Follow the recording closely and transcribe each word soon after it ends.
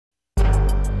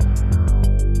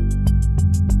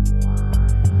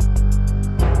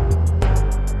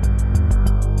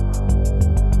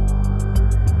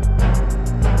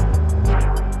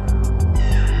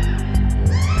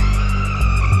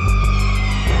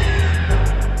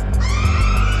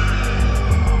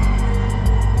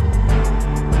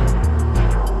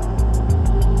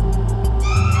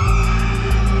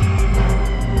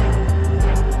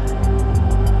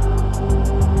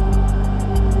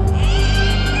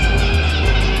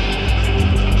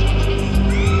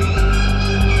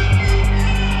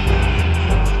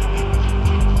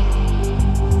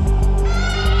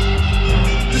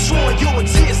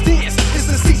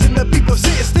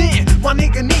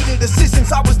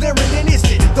there in an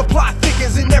instant. The plot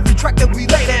thickens in every track that we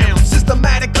lay down.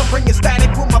 Systematic, I'm bringing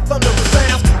static with my thunderous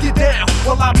sounds. Get down,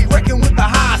 while I be wrecking with the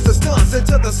highs, the stunts, and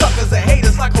to the suckers and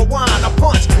haters like a wine, a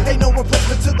punch. Ain't no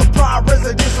replacement to the pride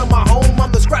residence of my home.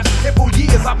 I'm the scratch, and for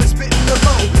years I've been spitting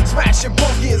alone, smashing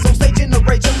pumpkins on stage in the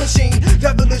raging machine.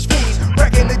 Devilish fiends,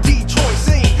 wrecking the Detroit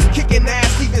scene, kicking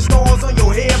ass, leaving stars on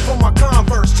your head from my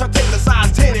Converse. Chuck Taylor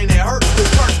size 10 and it hurts to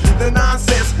curse the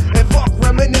nonsense and fuck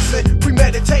reminiscing,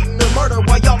 premeditating the murder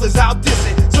while y'all is out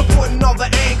dissing, supporting all the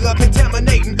anger,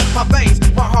 contaminating my veins.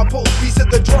 My heart pulse beats at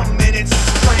the drum and it's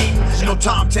strange. No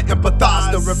time to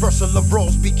empathize, the reversal of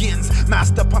roles begins.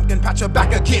 Master Pumpkin Patcher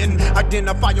back again.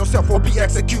 Identify yourself or be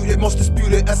executed. Most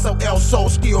disputed SOL, soul,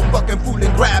 steel, fucking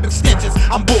fooling, grab extensions.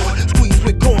 I'm bored, squeezed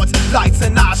with cords, lights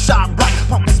and eyes shine bright.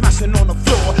 Pumpkin smashing on the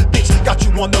floor, bitch, got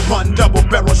you on the run. Double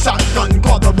barrel shotgun,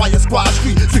 call the riot squad,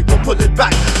 street sweeper, pull it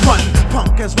back, run.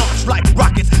 Pumpkins launch like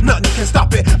rockets, nothing can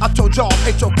stop it. I told y'all,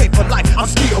 HOK for life, I'm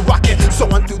still rocking.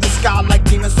 Soaring through the sky like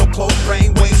demons, so close,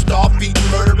 brain waves, star feet,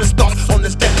 murderous thoughts on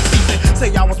this deadly season.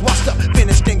 Say I was washed up,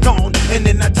 finished and gone, and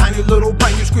in that tiny little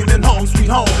brain you screaming home, sweet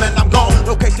home, and I'm gone.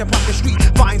 Location Pumpkin Street,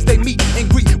 finds they meet and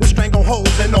greet with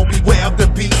strangleholds, and oh beware of the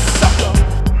beast, sucker.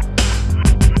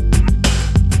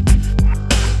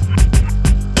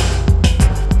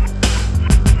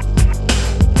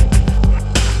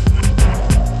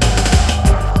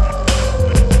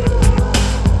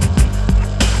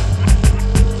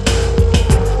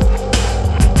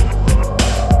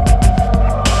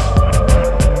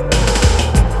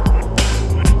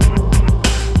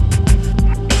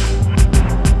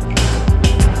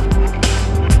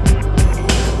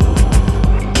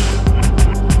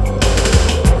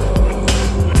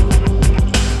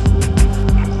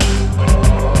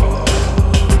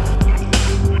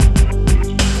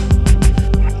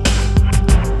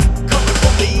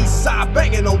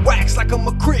 Like I'm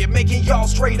a crib, making y'all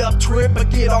straight up trip.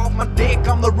 But get off my dick,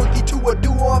 I'm the rookie to a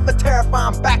duo of a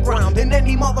terrifying background. And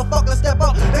any motherfucker step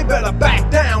up, they better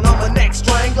back down. I'm a neck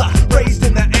strangler, raised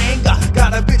in the anger.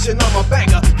 Got a bitch and I'm a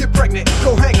banger. Get pregnant,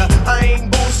 go hanger. I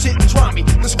ain't bullshitting, try me.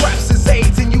 The scraps is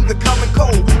AIDS and you